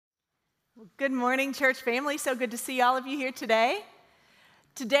Good morning, church family. So good to see all of you here today.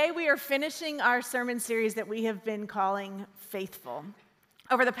 Today we are finishing our sermon series that we have been calling Faithful.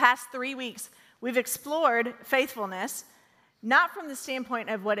 Over the past 3 weeks, we've explored faithfulness, not from the standpoint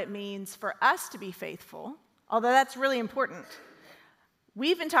of what it means for us to be faithful, although that's really important.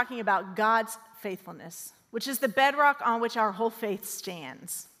 We've been talking about God's faithfulness, which is the bedrock on which our whole faith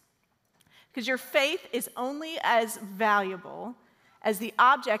stands. Because your faith is only as valuable as the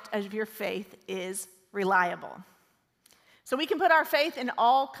object of your faith is reliable. So we can put our faith in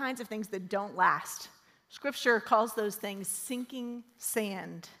all kinds of things that don't last. Scripture calls those things sinking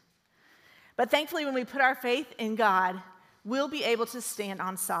sand. But thankfully, when we put our faith in God, we'll be able to stand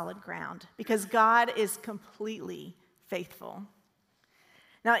on solid ground because God is completely faithful.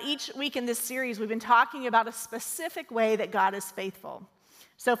 Now, each week in this series, we've been talking about a specific way that God is faithful.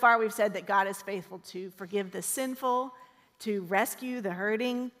 So far, we've said that God is faithful to forgive the sinful, to rescue the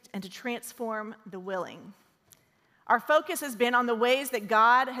hurting, and to transform the willing. Our focus has been on the ways that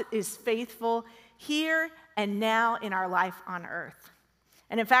God is faithful here and now in our life on earth.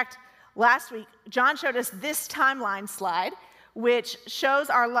 And in fact, last week, John showed us this timeline slide, which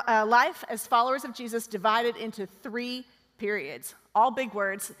shows our life as followers of Jesus divided into 3 periods. All big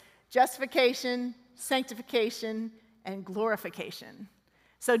words: justification, sanctification, and glorification.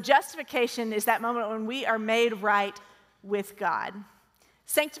 So justification is that moment when we are made right with God.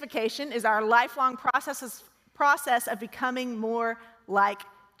 Sanctification is our lifelong process of becoming more like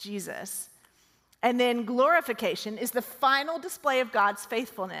Jesus. And then glorification is the final display of God's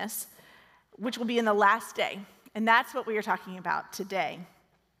faithfulness, which will be in the last day. And that's what we are talking about today.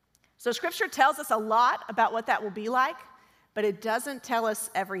 So Scripture tells us a lot about what that will be like, but it doesn't tell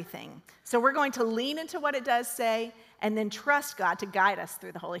us everything. So we're going to lean into what it does say and then trust God to guide us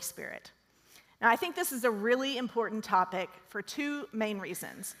through the Holy Spirit. Now, I think this is a really important topic for 2 main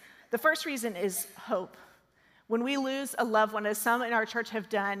reasons. The first reason is hope. When we lose a loved one, as some in our church have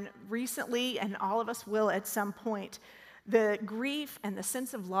done recently, and all of us will at some point, the grief and the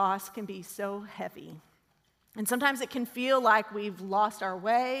sense of loss can be so heavy. And sometimes it can feel like we've lost our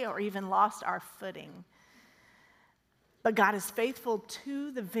way or even lost our footing. But God is faithful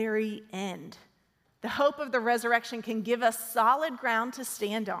to the very end. The hope of the resurrection can give us solid ground to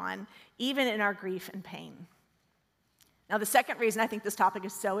stand on, even in our grief and pain. Now, the second reason I think this topic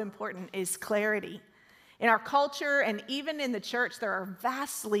is so important is clarity. In our culture and even in the church, there are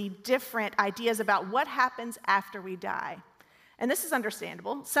vastly different ideas about what happens after we die. And this is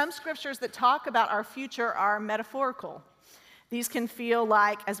understandable. Some scriptures that talk about our future are metaphorical. These can feel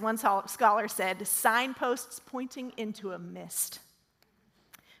like, as one scholar said, signposts pointing into a mist.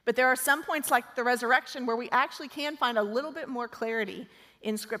 But there are some points like the resurrection where we actually can find a little bit more clarity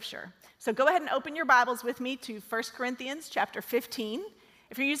in Scripture. So go ahead and open your Bibles with me to 1 Corinthians chapter 15.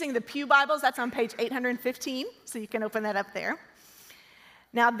 If you're using the Pew Bibles, that's on page 815, so you can open that up there.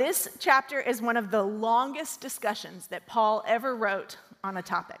 Now, this chapter is one of the longest discussions that Paul ever wrote on a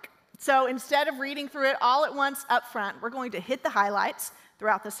topic. So instead of reading through it all at once up front, we're going to hit the highlights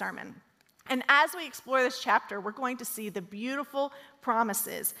throughout the sermon. And as we explore this chapter, we're going to see the beautiful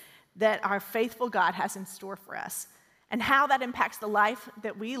promises that our faithful God has in store for us and how that impacts the life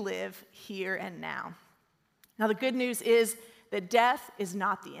that we live here and now. Now, the good news is that death is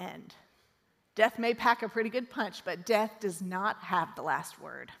not the end. Death may pack a pretty good punch, but death does not have the last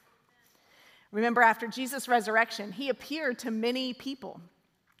word. Remember, after Jesus' resurrection, he appeared to many people.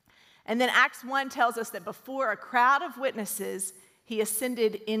 And then Acts 1 tells us that before a crowd of witnesses, he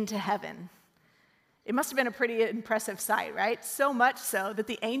ascended into heaven. It must have been a pretty impressive sight, right? So much so that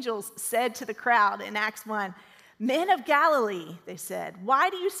the angels said to the crowd in Acts 1, "Men of Galilee," they said, "why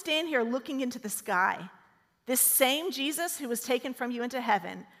do you stand here looking into the sky? This same Jesus who was taken from you into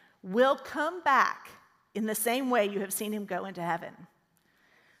heaven will come back in the same way you have seen him go into heaven."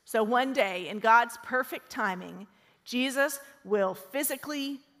 So one day, in God's perfect timing, Jesus will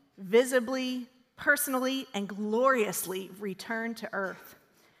physically, visibly, personally, and gloriously return to earth.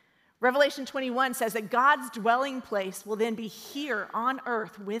 Revelation 21 says that God's dwelling place will then be here on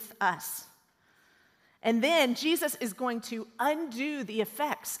earth with us. And then Jesus is going to undo the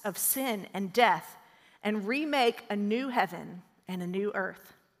effects of sin and death and remake a new heaven and a new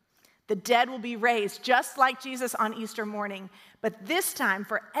earth. The dead will be raised just like Jesus on Easter morning, but this time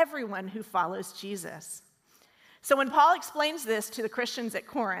for everyone who follows Jesus. So when Paul explains this to the Christians at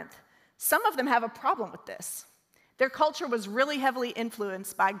Corinth, some of them have a problem with this. Their culture was really heavily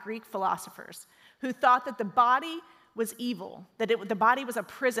influenced by Greek philosophers who thought that the body was evil, that the body was a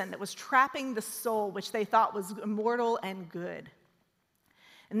prison that was trapping the soul, which they thought was immortal and good.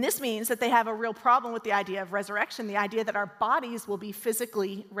 And this means that they have a real problem with the idea of resurrection, the idea that our bodies will be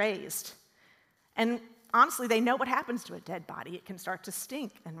physically raised. And honestly, they know what happens to a dead body. It can start to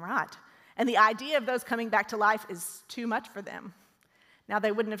stink and rot. And the idea of those coming back to life is too much for them. Now,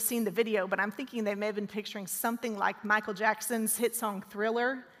 they wouldn't have seen the video, but I'm thinking they may have been picturing something like Michael Jackson's hit song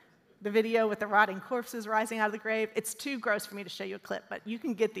Thriller, the video with the rotting corpses rising out of the grave. It's too gross for me to show you a clip, but you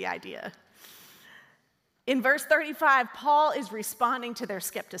can get the idea. In verse 35, Paul is responding to their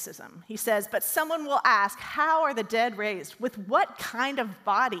skepticism. He says, "But someone will ask, how are the dead raised? With what kind of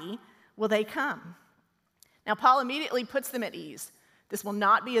body will they come?" Now, Paul immediately puts them at ease. This will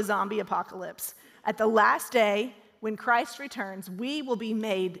not be a zombie apocalypse. At the last day, when Christ returns, we will be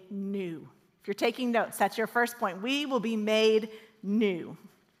made new. If you're taking notes, that's your first point. We will be made new.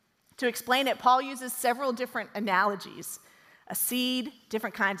 To explain it, Paul uses several different analogies: a seed,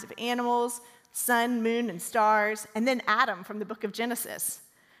 different kinds of animals, sun, moon, and stars, and then Adam from the book of Genesis.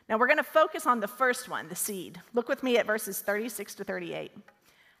 Now, we're going to focus on the first one, the seed. Look with me at verses 36 to 38.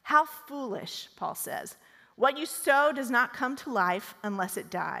 "How foolish," Paul says. "What you sow does not come to life unless it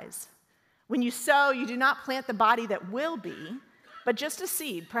dies. When you sow, you do not plant the body that will be, but just a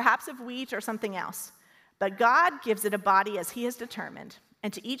seed, perhaps of wheat or something else. But God gives it a body as he has determined,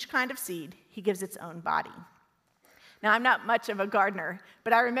 and to each kind of seed, he gives its own body." Now, I'm not much of a gardener,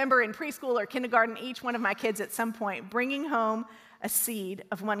 but I remember in preschool or kindergarten, each one of my kids at some point bringing home a seed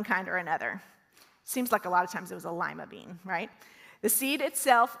of one kind or another. Seems like a lot of times it was a lima bean, right? The seed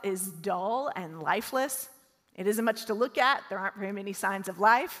itself is dull and lifeless. It isn't much to look at. There aren't very many signs of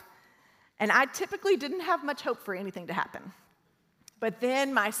life. And I typically didn't have much hope for anything to happen. But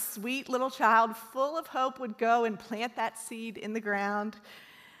then my sweet little child, full of hope, would go and plant that seed in the ground,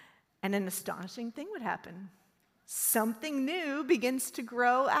 and an astonishing thing would happen. Something new begins to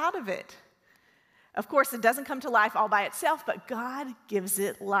grow out of it. Of course, it doesn't come to life all by itself, but God gives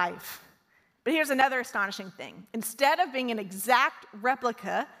it life. But here's another astonishing thing. Instead of being an exact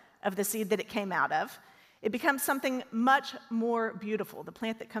replica of the seed that it came out of, it becomes something much more beautiful, the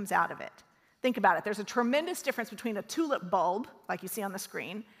plant that comes out of it. Think about it. There's a tremendous difference between a tulip bulb, like you see on the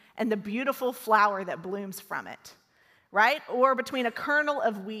screen, and the beautiful flower that blooms from it, right? Or between a kernel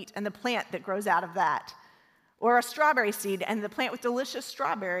of wheat and the plant that grows out of that. Or a strawberry seed and the plant with delicious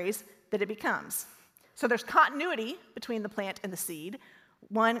strawberries that it becomes. So there's continuity between the plant and the seed.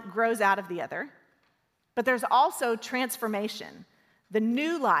 One grows out of the other. But there's also transformation. The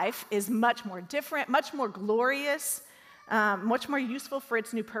new life is much more different, much more glorious, much more useful for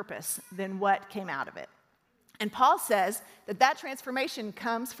its new purpose than what came out of it. And Paul says that that transformation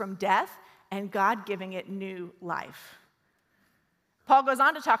comes from death and God giving it new life. Paul goes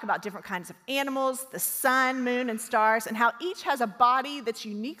on to talk about different kinds of animals, the sun, moon, and stars, and how each has a body that's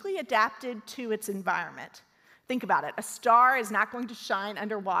uniquely adapted to its environment. Think about it. A star is not going to shine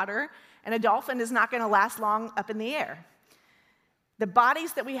underwater, and a dolphin is not going to last long up in the air. The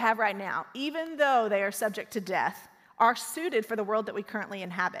bodies that we have right now, even though they are subject to death, are suited for the world that we currently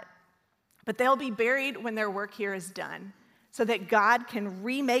inhabit. But they'll be buried when their work here is done, so that God can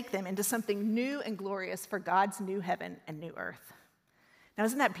remake them into something new and glorious for God's new heaven and new earth. Now,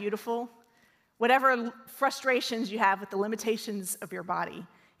 isn't that beautiful? Whatever frustrations you have with the limitations of your body,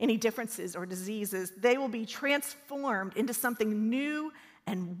 any differences or diseases, they will be transformed into something new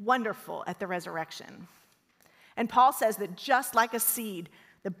and wonderful at the resurrection. And Paul says that just like a seed,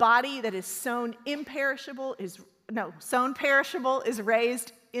 the body that is sown perishable is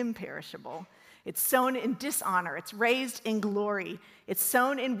raised imperishable. It's sown in dishonor, it's raised in glory. It's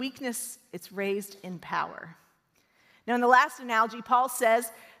sown in weakness, it's raised in power. Now, in the last analogy, Paul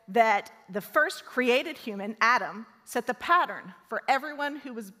says that the first created human, Adam, set the pattern for everyone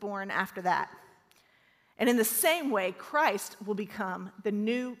who was born after that. And in the same way, Christ will become the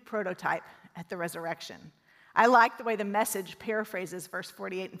new prototype at the resurrection. I like the way the Message paraphrases verse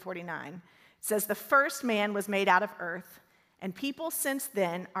 48 and 49. It says, "The first man was made out of earth, and people since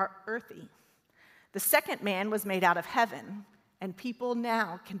then are earthy. The second man was made out of heaven, and people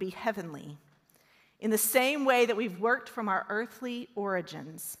now can be heavenly. In the same way that we've worked from our earthly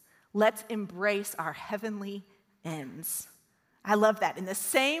origins, let's embrace our heavenly ends." I love that. In the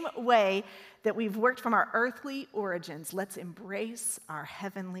same way that we've worked from our earthly origins, let's embrace our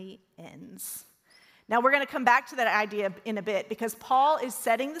heavenly ends. Now, we're going to come back to that idea in a bit because Paul is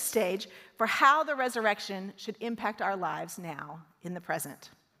setting the stage for how the resurrection should impact our lives now in the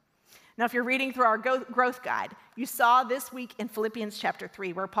present. Now, if you're reading through our growth guide, you saw this week in Philippians chapter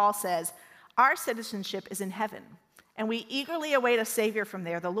 3 where Paul says, "Our citizenship is in heaven, and we eagerly await a Savior from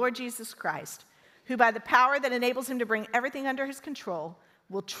there, the Lord Jesus Christ, who by the power that enables him to bring everything under his control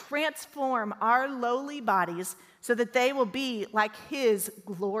will transform our lowly bodies so that they will be like his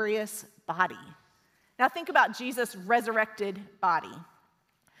glorious body." Now think about Jesus' resurrected body.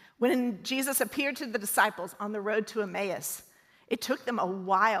 When Jesus appeared to the disciples on the road to Emmaus, it took them a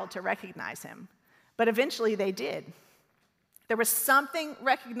while to recognize him, but eventually they did. There was something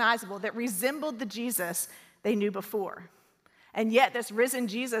recognizable that resembled the Jesus they knew before. And yet this risen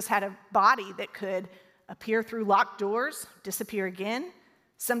Jesus had a body that could appear through locked doors, disappear again,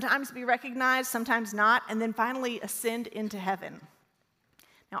 sometimes be recognized, sometimes not, and then finally ascend into heaven.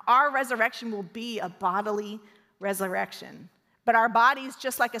 Now, our resurrection will be a bodily resurrection, but our bodies,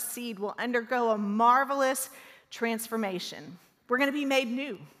 just like a seed, will undergo a marvelous transformation. We're going to be made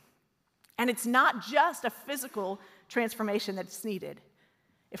new. And it's not just a physical transformation that's needed.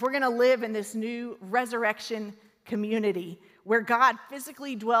 If we're going to live in this new resurrection community where God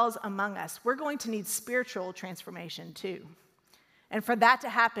physically dwells among us, we're going to need spiritual transformation too. And for that to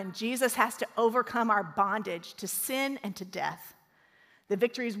happen, Jesus has to overcome our bondage to sin and to death. The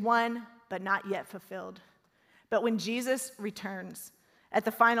victory is won, but not yet fulfilled. But when Jesus returns at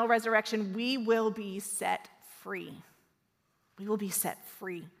the final resurrection, we will be set free. We will be set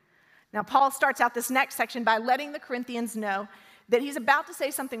free. Now, Paul starts out this next section by letting the Corinthians know that he's about to say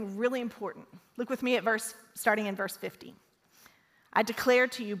something really important. Look with me at starting in verse 50. I declare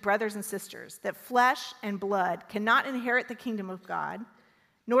to you, brothers and sisters, that flesh and blood cannot inherit the kingdom of God,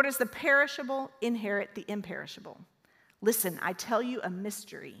 nor does the perishable inherit the imperishable. Listen, I tell you a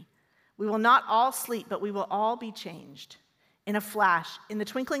mystery. We will not all sleep, but we will all be changed. In a flash, in the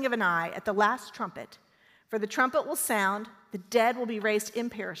twinkling of an eye, at the last trumpet. For the trumpet will sound, the dead will be raised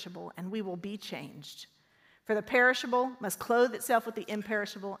imperishable, and we will be changed. For the perishable must clothe itself with the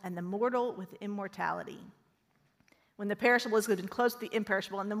imperishable, and the mortal with immortality. When the perishable is clothed with the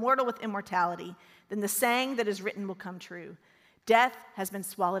imperishable, and the mortal with immortality, then the saying that is written will come true. Death has been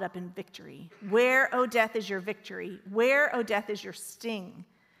swallowed up in victory. Where, O death, is your victory? Where, O death, is your sting?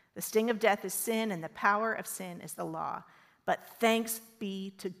 The sting of death is sin, and the power of sin is the law. But thanks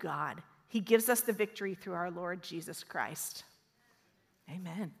be to God. He gives us the victory through our Lord Jesus Christ.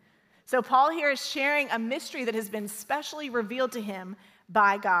 Amen. So Paul here is sharing a mystery that has been specially revealed to him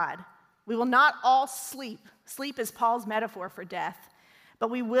by God. We will not all sleep. Sleep is Paul's metaphor for death,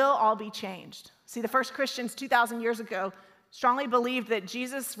 but we will all be changed. See, the first Christians 2,000 years ago strongly believed that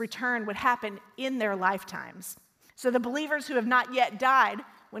Jesus' return would happen in their lifetimes. So the believers who have not yet died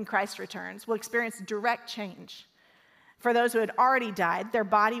when Christ returns will experience direct change. For those who had already died, their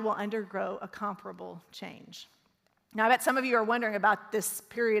body will undergo a comparable change. Now, I bet some of you are wondering about this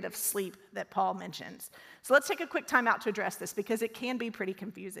period of sleep that Paul mentions. So let's take a quick time out to address this because it can be pretty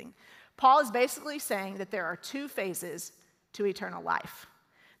confusing. Paul is basically saying that there are two phases to eternal life.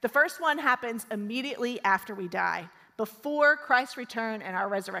 The first one happens immediately after we die, before Christ's return and our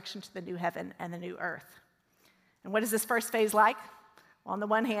resurrection to the new heaven and the new earth. And what is this first phase like? Well, on the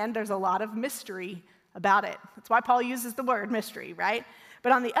one hand, there's a lot of mystery about it. That's why Paul uses the word mystery, right?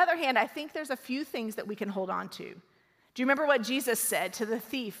 But on the other hand, I think there's a few things that we can hold on to. Do you remember what Jesus said to the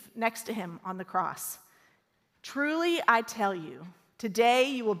thief next to him on the cross? Truly, I tell you, today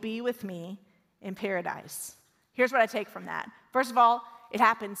you will be with me in paradise. Here's what I take from that. First of all, it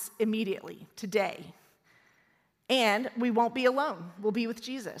happens immediately, today. And we won't be alone. We'll be with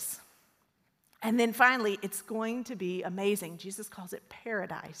Jesus. And then finally, it's going to be amazing. Jesus calls it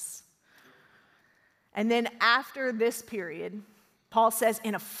paradise. And then after this period, Paul says,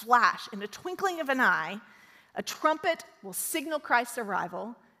 in a flash, in a twinkling of an eye, a trumpet will signal Christ's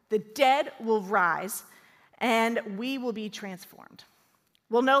arrival, the dead will rise, and we will be transformed.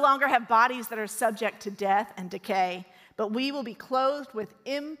 We'll no longer have bodies that are subject to death and decay, but we will be clothed with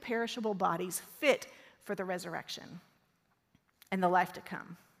imperishable bodies fit for the resurrection and the life to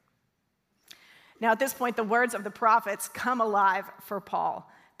come. Now, at this point, the words of the prophets come alive for Paul.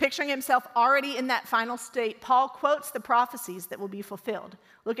 Picturing himself already in that final state, Paul quotes the prophecies that will be fulfilled.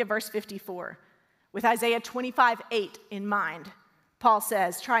 Look at verse 54. With Isaiah 25:8 in mind, Paul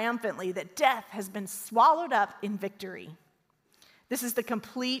says triumphantly that death has been swallowed up in victory. This is the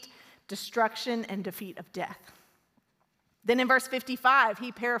complete destruction and defeat of death. Then in verse 55,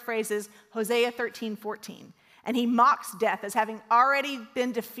 he paraphrases Hosea 13:14, and he mocks death as having already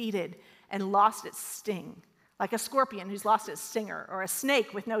been defeated and lost its sting, like a scorpion who's lost its stinger, or a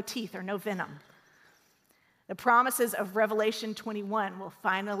snake with no teeth or no venom. The promises of Revelation 21 will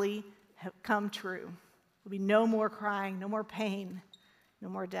finally come true. There'll be no more crying, no more pain, no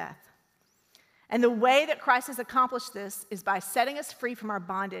more death. And the way that Christ has accomplished this is by setting us free from our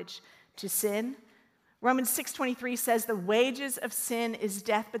bondage to sin. Romans 6:23 says the wages of sin is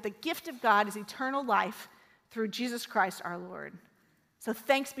death, but the gift of God is eternal life through Jesus Christ our Lord. So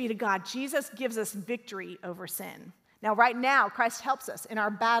thanks be to God, Jesus gives us victory over sin. Now, right now, Christ helps us in our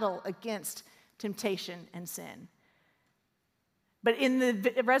battle against temptation and sin. But in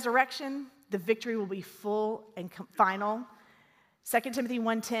the resurrection, the victory will be full and final. 2 Timothy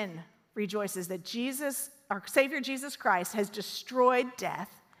 1:10 rejoices that Jesus, our Savior Jesus Christ, has destroyed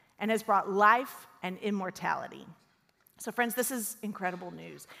death and has brought life and immortality. So friends, this is incredible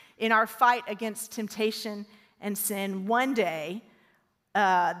news. In our fight against temptation and sin, one day,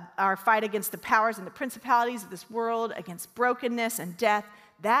 our fight against the powers and the principalities of this world, against brokenness and death,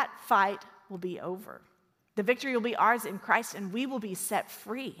 that fight will be over. The victory will be ours in Christ, and we will be set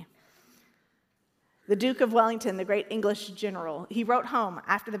free. The Duke of Wellington, the great English general, he wrote home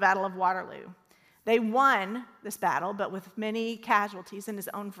after the Battle of Waterloo. They won this battle, but with many casualties and his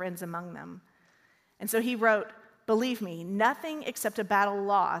own friends among them. And so he wrote, "Believe me, nothing except a battle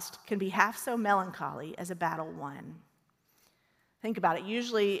lost can be half so melancholy as a battle won." Think about it.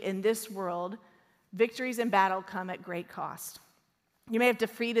 Usually in this world, victories in battle come at great cost. You may have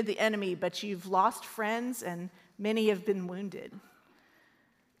defeated the enemy, but you've lost friends and many have been wounded.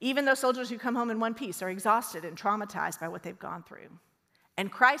 Even those soldiers who come home in one piece are exhausted and traumatized by what they've gone through.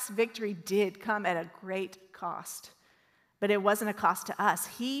 And Christ's victory did come at a great cost, but it wasn't a cost to us.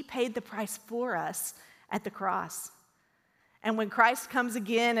 He paid the price for us at the cross. And when Christ comes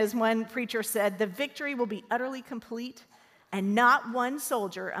again, as one preacher said, the victory will be utterly complete, and not one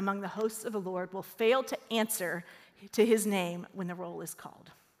soldier among the hosts of the Lord will fail to answer to his name when the roll is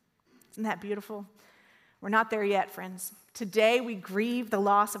called. Isn't that beautiful? We're not there yet, friends. Today we grieve the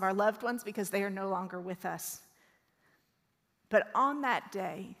loss of our loved ones because they are no longer with us. But on that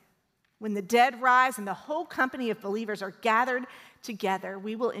day, when the dead rise and the whole company of believers are gathered together,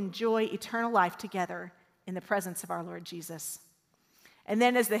 we will enjoy eternal life together in the presence of our Lord Jesus. And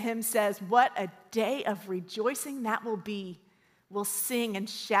then, as the hymn says, what a day of rejoicing that will be. We'll sing and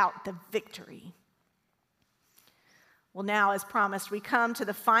shout the victory. Well, now, as promised, we come to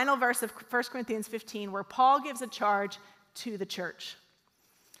the final verse of 1 Corinthians 15, where Paul gives a charge to the church.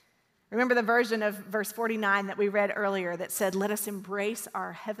 Remember the version of verse 49 that we read earlier that said, "Let us embrace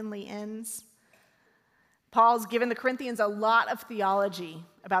our heavenly ends." Paul's given the Corinthians a lot of theology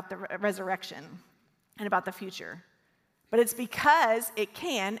about the resurrection and about the future. But it's because it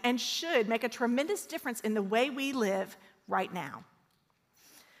can and should make a tremendous difference in the way we live right now.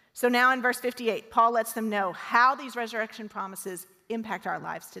 So now in verse 58, Paul lets them know how these resurrection promises impact our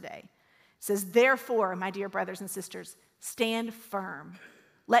lives today. It says, "Therefore, my dear brothers and sisters, stand firm.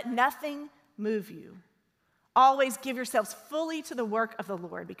 Let nothing move you. Always give yourselves fully to the work of the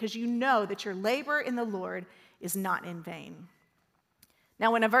Lord, because you know that your labor in the Lord is not in vain."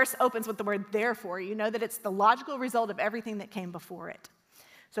 Now, when a verse opens with the word "therefore," you know that it's the logical result of everything that came before it.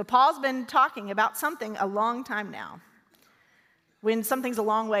 So Paul's been talking about something a long time now. When something's a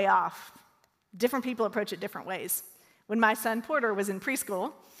long way off, different people approach it different ways. When my son Porter was in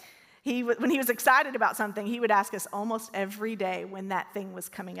preschool, when he was excited about something, he would ask us almost every day when that thing was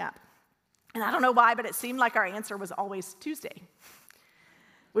coming up. And I don't know why, but it seemed like our answer was always Tuesday.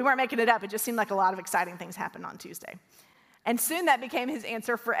 We weren't making it up. It just seemed like a lot of exciting things happened on Tuesday. And soon that became his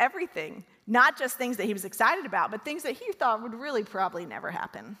answer for everything, not just things that he was excited about, but things that he thought would really probably never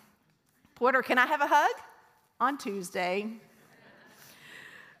happen. "Porter, can I have a hug?" "On Tuesday."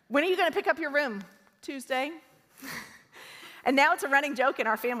 "When are you going to pick up your room?" "Tuesday." And now it's a running joke in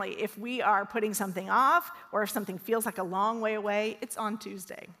our family. If we are putting something off or if something feels like a long way away, it's on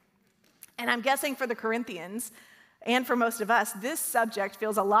Tuesday. And I'm guessing for the Corinthians and for most of us, this subject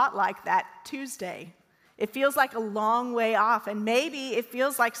feels a lot like that Tuesday. It feels like a long way off, and maybe it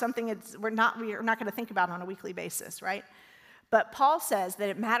feels like something we're not going to think about on a weekly basis, right? But Paul says that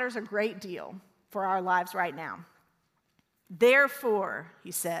it matters a great deal for our lives right now. "Therefore,"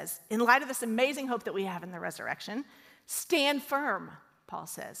 he says, in light of this amazing hope that we have in the resurrection, stand firm, Paul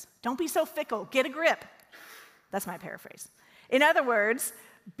says. Don't be so fickle. Get a grip. That's my paraphrase. In other words,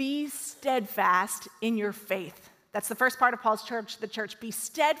 be steadfast in your faith. That's the first part of Paul's charge to the church. Be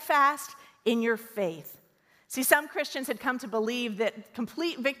steadfast in your faith. See, some Christians had come to believe that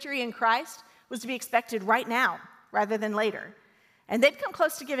complete victory in Christ was to be expected right now rather than later. And they'd come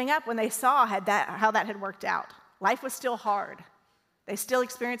close to giving up when they saw how that had worked out. Life was still hard. They still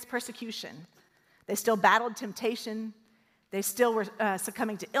experienced persecution. They still battled temptation. They still were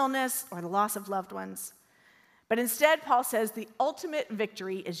succumbing to illness or the loss of loved ones. But instead, Paul says the ultimate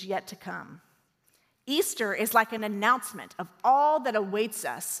victory is yet to come. Easter is like an announcement of all that awaits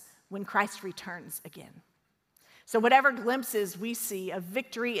us when Christ returns again. So whatever glimpses we see of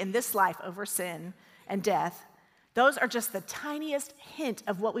victory in this life over sin and death, those are just the tiniest hint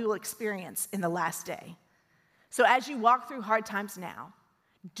of what we will experience in the last day. So as you walk through hard times now,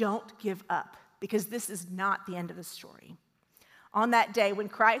 don't give up, because this is not the end of the story. On that day, when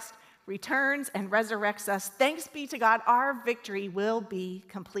Christ returns and resurrects us, thanks be to God, our victory will be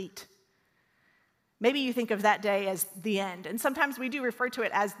complete. Maybe you think of that day as the end, and sometimes we do refer to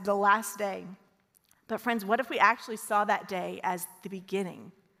it as the last day. But friends, what if we actually saw that day as the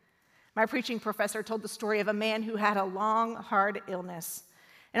beginning? My preaching professor told the story of a man who had a long, hard illness.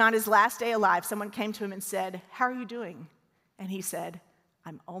 And on his last day alive, someone came to him and said, "How are you doing?" And he said,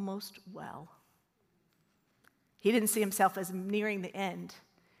 "I'm almost well." He didn't see himself as nearing the end.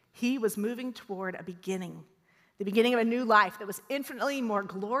 He was moving toward a beginning, the beginning of a new life that was infinitely more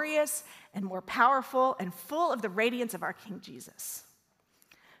glorious and more powerful and full of the radiance of our King Jesus.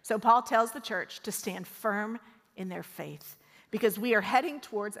 So Paul tells the church to stand firm in their faith because we are heading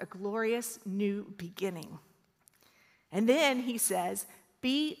towards a glorious new beginning. And then he says,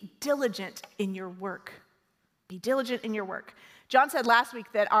 be diligent in your work. Be diligent in your work. John said last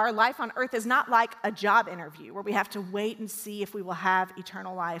week that our life on earth is not like a job interview where we have to wait and see if we will have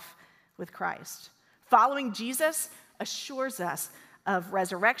eternal life with Christ. Following Jesus assures us of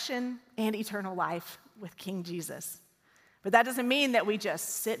resurrection and eternal life with King Jesus. But that doesn't mean that we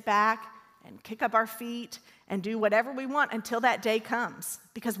just sit back and kick up our feet and do whatever we want until that day comes,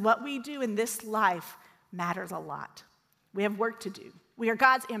 because what we do in this life matters a lot. We have work to do. We are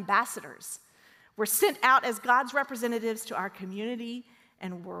God's ambassadors. We're sent out as God's representatives to our community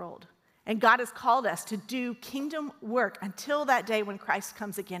and world. And God has called us to do kingdom work until that day when Christ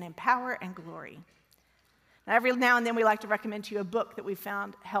comes again in power and glory. Now, every now and then we like to recommend to you a book that we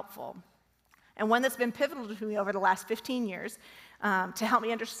found helpful. And one that's been pivotal to me over the last 15 years to help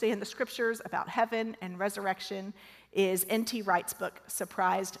me understand the scriptures about heaven and resurrection is N.T. Wright's book,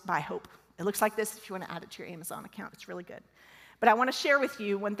 Surprised by Hope. It looks like this if you want to add it to your Amazon account. It's really good. But I want to share with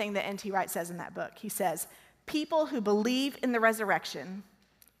you one thing that N.T. Wright says in that book. He says, people who believe in the resurrection,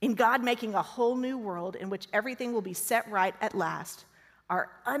 in God making a whole new world in which everything will be set right at last, are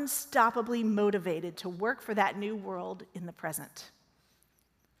unstoppably motivated to work for that new world in the present.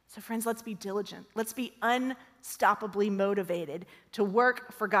 So friends, let's be diligent. Let's be unstoppably motivated to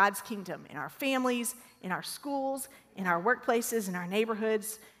work for God's kingdom in our families, in our schools, in our workplaces, in our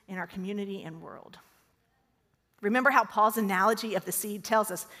neighborhoods, in our community and world. Remember how Paul's analogy of the seed tells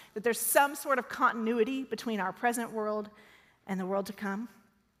us that there's some sort of continuity between our present world and the world to come?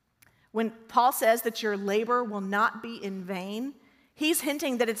 When Paul says that your labor will not be in vain, he's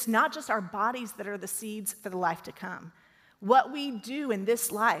hinting that it's not just our bodies that are the seeds for the life to come. What we do in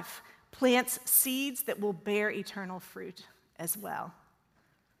this life plants seeds that will bear eternal fruit as well.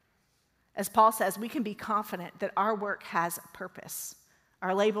 As Paul says, we can be confident that our work has a purpose.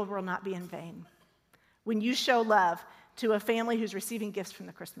 Our labor will not be in vain. When you show love to a family who's receiving gifts from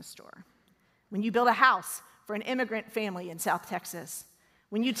the Christmas store, when you build a house for an immigrant family in South Texas,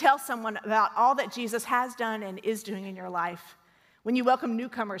 when you tell someone about all that Jesus has done and is doing in your life, when you welcome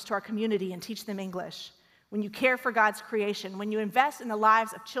newcomers to our community and teach them English, when you care for God's creation, when you invest in the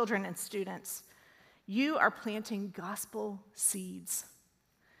lives of children and students, you are planting gospel seeds.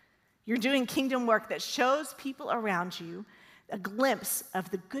 You're doing kingdom work that shows people around you a glimpse of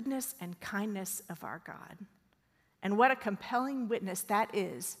the goodness and kindness of our God. And what a compelling witness that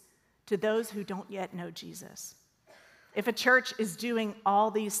is to those who don't yet know Jesus. If a church is doing all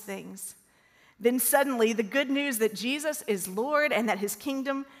these things, then suddenly the good news that Jesus is Lord and that his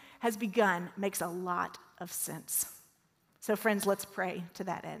kingdom has begun makes a lot of sense. So friends, let's pray to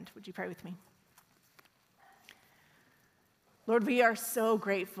that end. Would you pray with me? Lord, we are so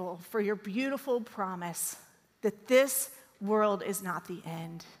grateful for your beautiful promise that this world is not the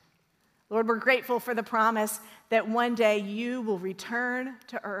end. Lord, we're grateful for the promise that one day you will return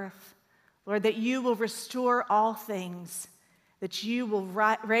to earth. Lord, that you will restore all things, that you will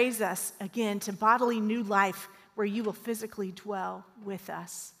raise us again to bodily new life where you will physically dwell with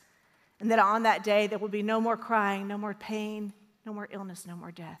us. And that on that day, there will be no more crying, no more pain, no more illness, no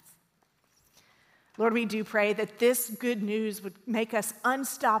more death. Lord, we do pray that this good news would make us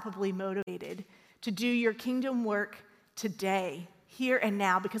unstoppably motivated to do your kingdom work today, here and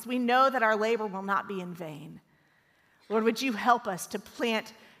now, because we know that our labor will not be in vain. Lord, would you help us to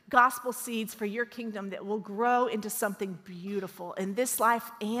plant gospel seeds for your kingdom that will grow into something beautiful in this life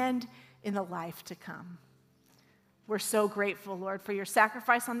and in the life to come. We're so grateful, Lord, for your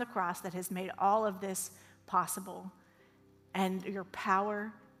sacrifice on the cross that has made all of this possible and your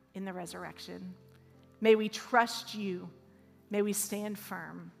power in the resurrection. May we trust you. May we stand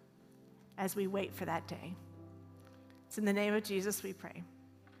firm as we wait for that day. It's in the name of Jesus we pray.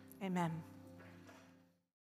 Amen.